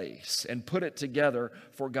place and put it together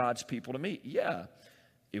for God's people to meet. Yeah,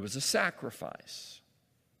 it was a sacrifice.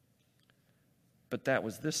 But that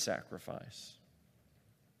was this sacrifice.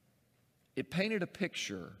 It painted a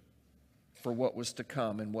picture for what was to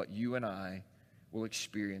come and what you and I will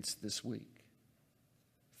experience this week.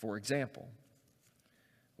 For example,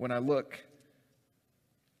 when I look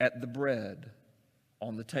at the bread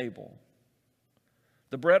on the table,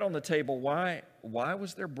 why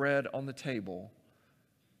was there bread on the table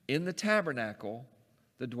in the tabernacle,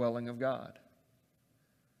 the dwelling of God?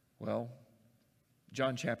 Well,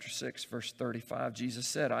 John chapter 6, verse 35, Jesus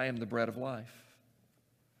said, "I am the bread of life.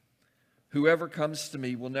 Whoever comes to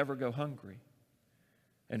me will never go hungry,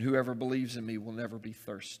 and whoever believes in me will never be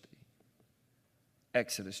thirsty."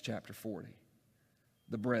 Exodus chapter 40,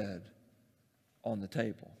 the bread on the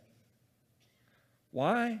table.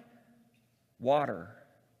 Why water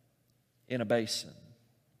in a basin?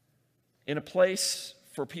 In a place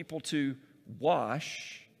for people to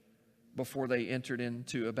wash before they entered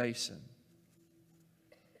into a basin.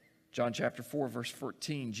 John chapter 4, verse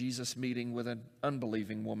 14, Jesus meeting with an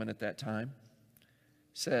unbelieving woman at that time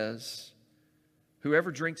says, "Whoever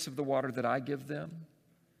drinks of the water that I give them,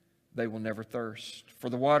 they will never thirst. For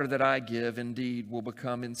the water that I give indeed will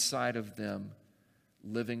become inside of them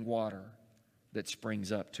living water that springs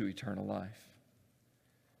up to eternal life."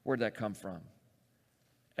 Where'd that come from?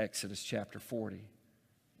 Exodus chapter 40,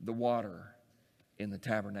 the water in the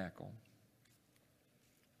tabernacle.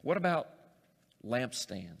 What about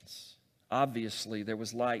lampstands? Obviously, there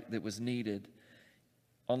was light that was needed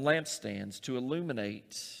on lampstands to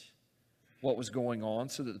illuminate what was going on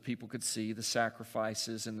so that the people could see the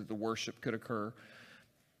sacrifices and that the worship could occur.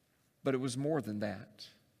 But it was more than that.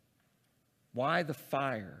 Why the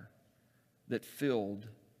fire that filled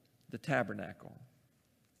the tabernacle?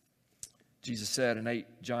 Jesus said in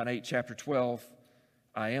John 8, chapter 12,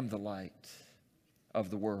 "I am the light of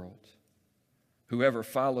the world. Whoever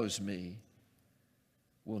follows me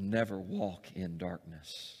will never walk in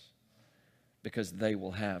darkness, because they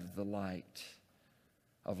will have the light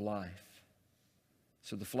of life."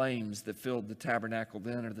 So the flames that filled the tabernacle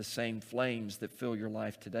then are the same flames that fill your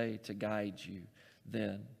life today to guide you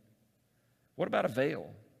then. What about a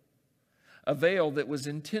veil? A veil that was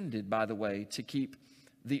intended, by the way, to keep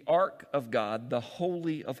the ark of God, the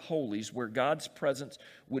Holy of Holies, where God's presence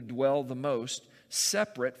would dwell the most,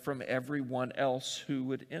 separate from everyone else who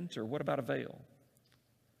would enter. What about a veil?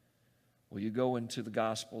 Well, you go into the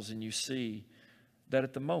Gospels and you see that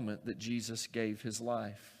at the moment that Jesus gave his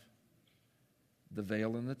life, the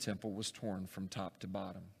veil in the temple was torn from top to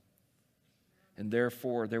bottom. And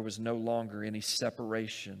therefore, there was no longer any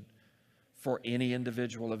separation for any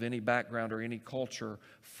individual of any background or any culture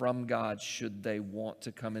from God should they want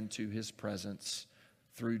to come into his presence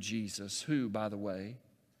through Jesus, who, by the way,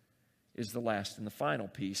 is the last and the final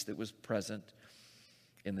piece that was present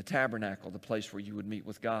in the tabernacle, the place where you would meet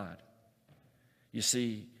with God. You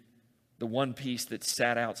see, the one piece that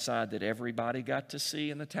sat outside that everybody got to see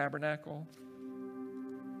in the tabernacle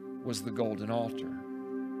was the golden altar.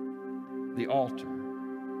 The altar.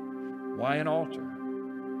 Why an altar?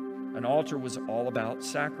 An altar was all about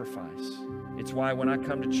sacrifice. It's why when I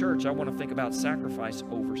come to church, I want to think about sacrifice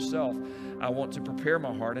over self. I want to prepare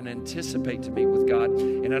my heart and anticipate to meet with God.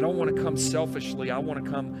 And I don't want to come selfishly. I want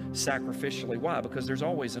to come sacrificially. Why? Because there's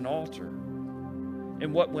always an altar.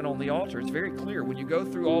 And what went on the altar, it's very clear. When you go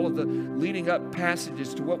through all of the leading up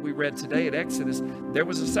passages to what we read today at Exodus, there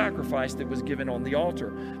was a sacrifice that was given on the altar.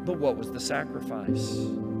 But what was the sacrifice?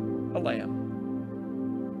 A lamb.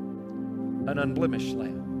 An unblemished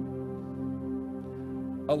lamb.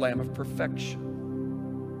 A lamb of perfection.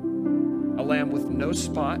 A lamb with no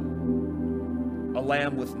spot. A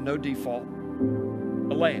lamb with no default.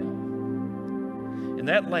 A lamb. And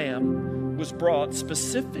that lamb was brought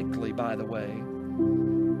specifically, by the way,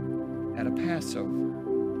 at a Passover.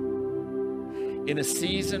 In a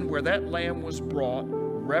season where that lamb was brought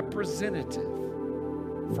representative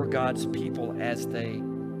for God's people as they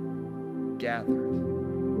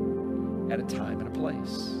gathered at a time and a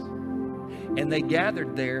place. And they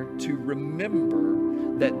gathered there to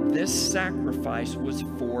remember that this sacrifice was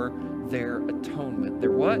for their atonement.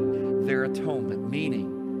 Their what? Their atonement,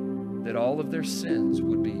 meaning that all of their sins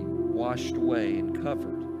would be washed away and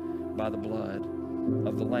covered by the blood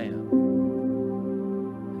of the Lamb.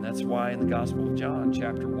 And that's why in the Gospel of John,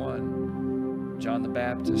 chapter 1, John the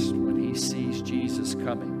Baptist, when he sees Jesus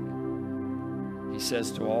coming, he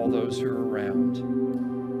says to all those who are around,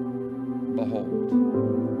 "Behold,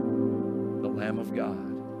 the Lamb of God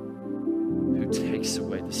who takes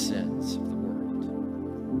away the sins of the world."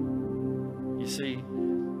 You see,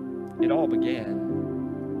 it all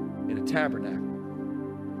began in a tabernacle.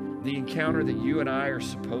 The encounter that you and I are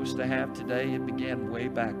supposed to have today, it began way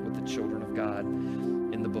back with the children of God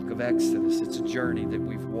in the book of Exodus. It's a journey that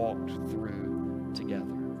we've walked through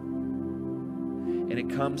together. And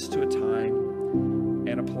it comes to a time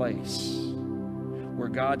and a place where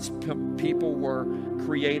God's people were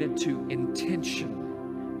created to intentionally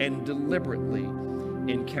and deliberately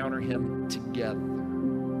encounter Him together.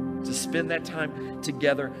 To spend that time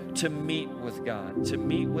together, to meet with God,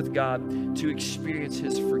 to experience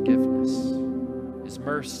His forgiveness, His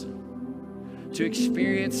mercy, to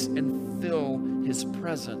experience and feel His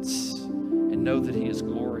presence and know that He is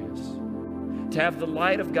glorious, to have the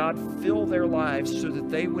light of God fill their lives so that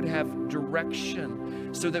they would have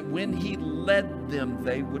direction, so that when He led them,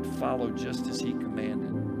 they would follow just as He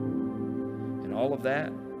commanded. And all of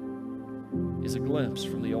that is a glimpse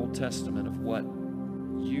from the Old Testament of what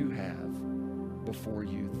you have before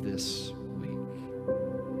you this week.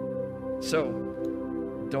 So,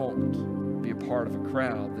 don't be a part of a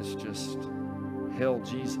crowd that's just hailed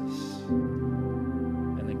Jesus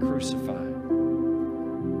and then crucified.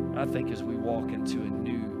 I think as we walk into a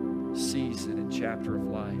new season and chapter of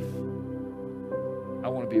life, I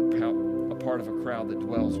want to be a part of a crowd that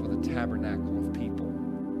dwells with a tabernacle of people,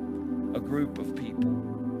 a group of people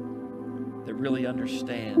that really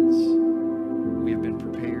understands we have been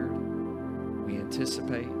prepared, we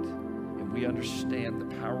anticipate, and we understand the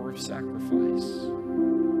power of sacrifice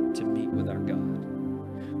to meet with our God.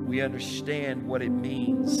 We understand what it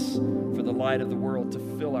means for the light of the world to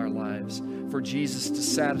fill our lives, for Jesus to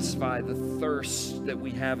satisfy the thirst that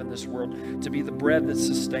we have in this world, to be the bread that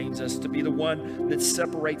sustains us, to be the one that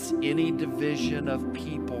separates any division of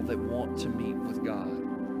people that want to meet with God,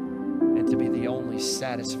 and to be the only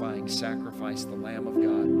satisfying sacrifice, the Lamb of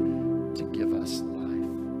God, to give us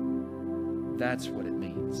life. That's what it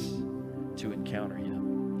means to encounter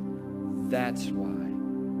Him. That's why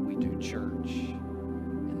we do church.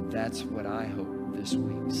 And that's what I hope this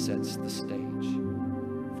week sets the stage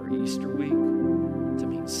for Easter week to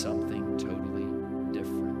mean something totally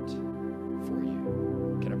different for you.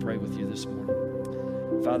 pray with you this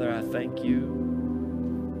morning. Father, I thank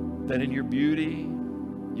you that in your beauty,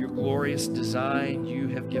 your glorious design, you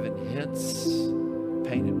have given hints,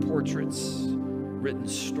 painted portraits, written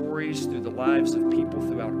stories through the lives of people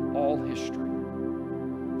throughout all history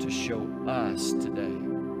to show us today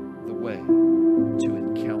the way to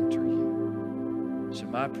encounter you. So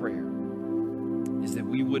my prayer is that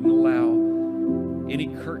we wouldn't allow any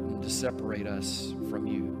curtain to separate us from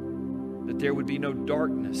you, that there would be no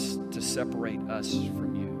darkness to separate us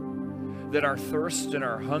from you, that our thirst and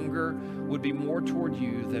our hunger would be more toward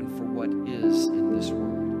you than for what is in this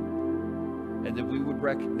world, and that we would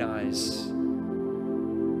recognize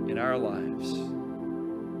in our lives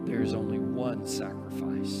there is only one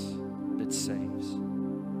sacrifice that saves.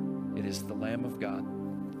 It is the Lamb of God,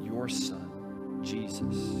 your Son,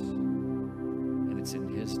 Jesus. And it's in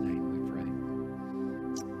his name we pray.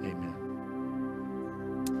 Amen.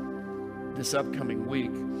 This upcoming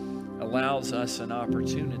week allows us an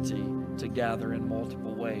opportunity to gather in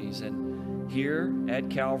multiple ways. And here at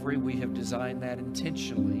Calvary, we have designed that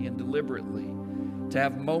intentionally and deliberately to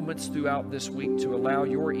have moments throughout this week to allow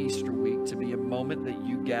your Easter week to be a moment that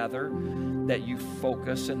you gather, that you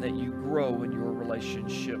focus, and that you grow in your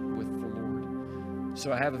relationship with the Lord.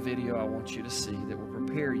 So I have a video I want you to see that will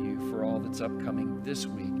prepare you for all that's upcoming this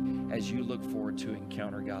week as you look forward to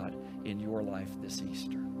encounter God in your life this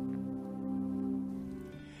Easter.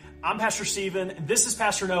 I'm Pastor Stephen, this is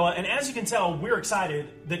Pastor Noah, and as you can tell, we're excited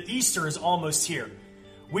that Easter is almost here.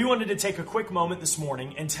 We wanted to take a quick moment this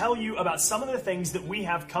morning and tell you about some of the things that we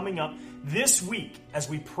have coming up this week as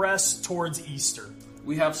we press towards Easter.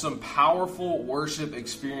 We have some powerful worship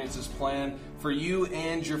experiences planned for you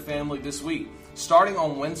and your family this week. Starting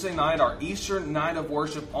on Wednesday night, our Easter night of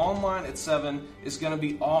worship online at 7 is going to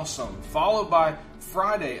be awesome. Followed by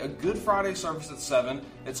Friday, a Good Friday service at 7.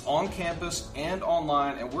 It's on campus and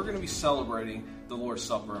online, and we're going to be celebrating the Lord's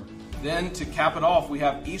Supper. Then to cap it off, we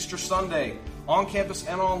have Easter Sunday on campus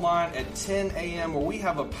and online at 10 a.m. where we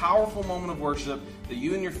have a powerful moment of worship that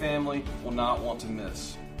you and your family will not want to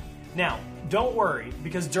miss. Now, don't worry,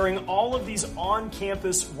 because during all of these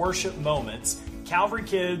on-campus worship moments, Calvary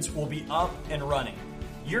Kids will be up and running.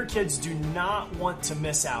 Your kids do not want to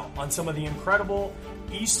miss out on some of the incredible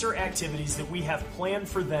Easter activities that we have planned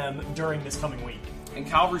for them during this coming week. And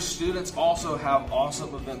Calvary students also have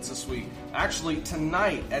awesome events this week. Actually,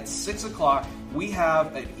 tonight at 6 o'clock, we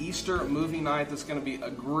have an Easter movie night that's going to be a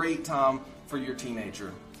great time for your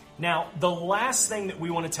teenager. Now, the last thing that we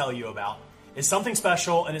want to tell you about is something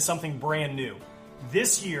special, and it's something brand new.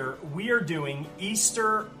 This year, we are doing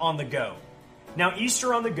Easter on the Go. Now,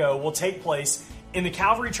 Easter on the Go will take place in the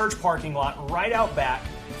Calvary Church parking lot right out back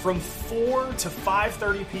from 4 to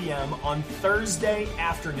 5:30 p.m. on Thursday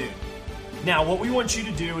afternoon. Now, what we want you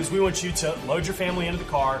to do is we want you to load your family into the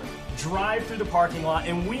car, drive through the parking lot,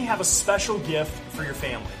 and we have a special gift for your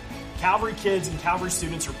family. Calvary Kids and Calvary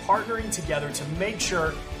students are partnering together to make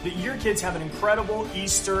sure that your kids have an incredible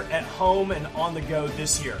Easter at home and on the go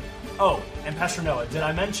this year. Oh, and Pastor Noah, did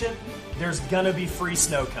I mention there's gonna be free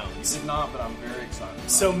snow cones? You did not, but I'm very excited.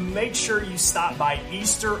 So make sure you stop by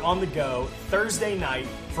Easter on the Go Thursday night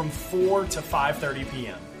from 4 to 5:30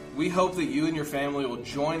 p.m. We hope that you and your family will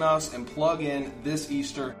join us and plug in this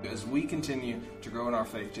Easter as we continue to grow in our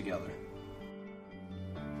faith together.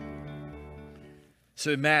 So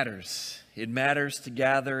it matters. It matters to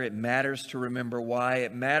gather. It matters to remember why.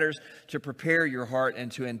 It matters to prepare your heart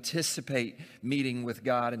and to anticipate meeting with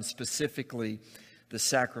God, and specifically the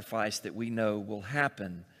sacrifice that we know will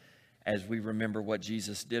happen as we remember what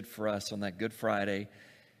Jesus did for us on that Good Friday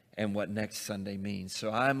and what next Sunday means. So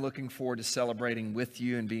I'm looking forward to celebrating with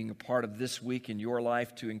you and being a part of this week in your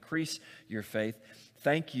life to increase your faith.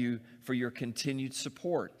 Thank you for your continued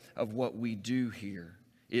support of what we do here.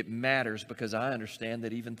 It matters because I understand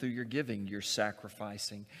that even through your giving, you're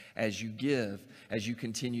sacrificing as you give, as you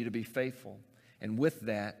continue to be faithful. And with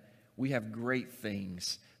that, we have great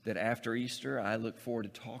things that after Easter, I look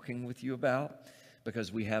forward to talking with you about,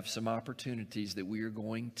 because we have some opportunities that we are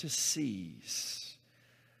going to seize,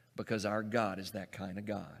 because our God is that kind of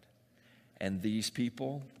God. And these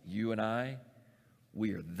people, you and I,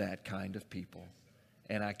 we are that kind of people.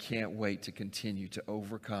 And I can't wait to continue to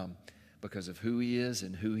overcome because of who He is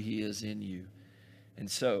and who He is in you. And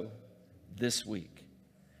so, this week,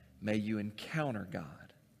 may you encounter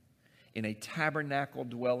God in a tabernacle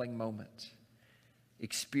dwelling moment.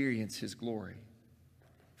 Experience His glory.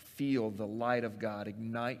 Feel the light of God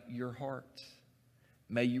ignite your heart.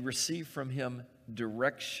 May you receive from Him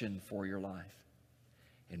direction for your life.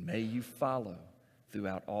 And may you follow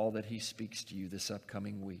throughout all that He speaks to you this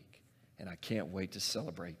upcoming week. And I can't wait to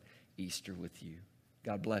celebrate Easter with you.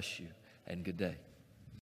 God bless you and good day.